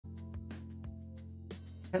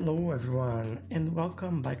Hello everyone and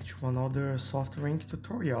welcome back to another Software Inc.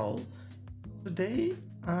 tutorial. Today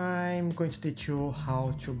I'm going to teach you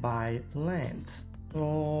how to buy land.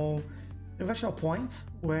 So you got to a point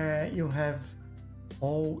where you have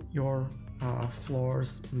all your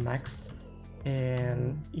floors maxed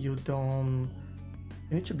and you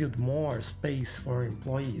need to build more space for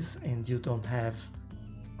employees and you don't have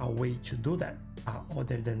a way to do that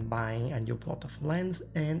other than buying a new plot of land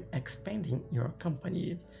and expanding your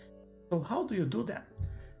company. So how do you do that?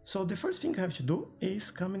 So the first thing you have to do is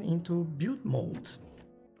coming into build mode,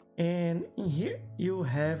 and in here you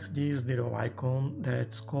have this little icon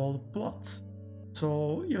that's called plots.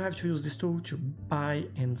 So you have to use this tool to buy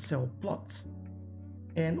and sell plots,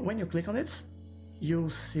 and when you click on it you'll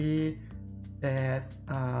see that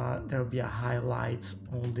there will be a highlight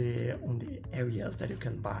on the areas that you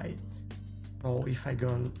can buy. So if I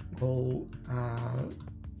go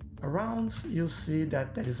around, you'll see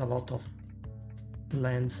that there is a lot of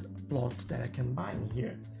land plots that I can buy in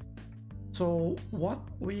here. So what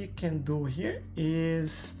we can do here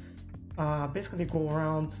is basically go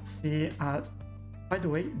around, see, by the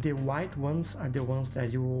way, the white ones are the ones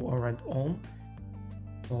that you already own.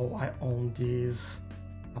 So I own this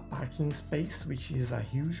parking space, which is a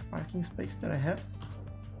huge parking space that I have,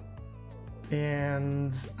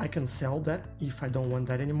 and I can sell that if I don't want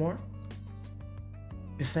that anymore.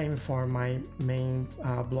 The same for my main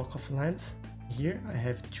block of land. Here I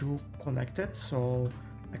have two connected, so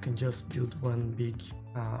I can just build one big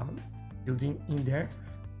building in there.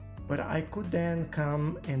 But I could then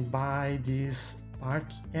come and buy this park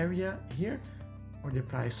area here for the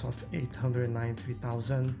price of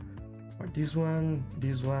 893,000. Or this one,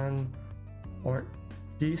 or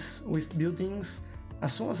this with buildings.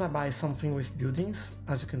 As soon as I buy something with buildings,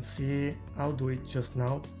 as you can see, I'll do it just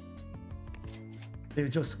now, they'll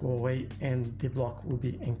just go away and the block will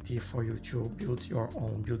be empty for you to build your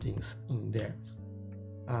own buildings in there.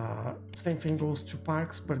 Same thing goes to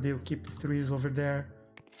parks, but they'll keep the trees over there,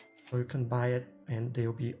 so you can buy it and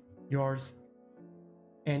they'll be yours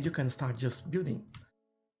and you can start just building.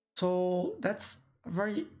 So that's a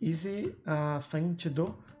very easy thing to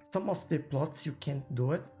do. Some of the plots you can't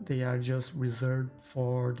do it, they are just reserved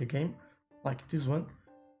for the game, like this one.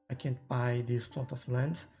 I can't buy this plot of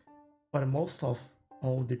land, but most of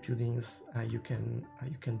all the buildings you can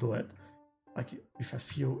do it, like with a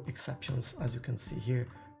few exceptions, as you can see here.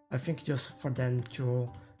 I think just for them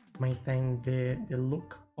to maintain the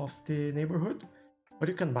look of the neighborhood, but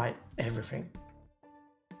you can buy everything,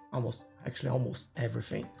 almost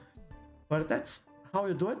everything. But that's how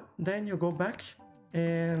you do it. Then you go back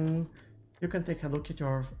and you can take a look at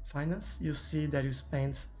your finance. You see that you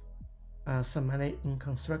spent some money in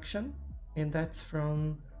construction, and that's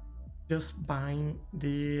from just buying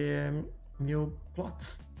the new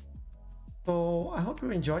plots. So I hope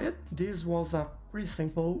you enjoy it. This was a pretty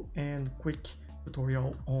simple and quick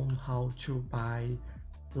tutorial on how to buy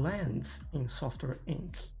lands in Software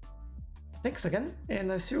Inc. Thanks again, and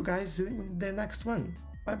I'll see you guys in the next one.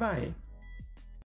 Bye bye.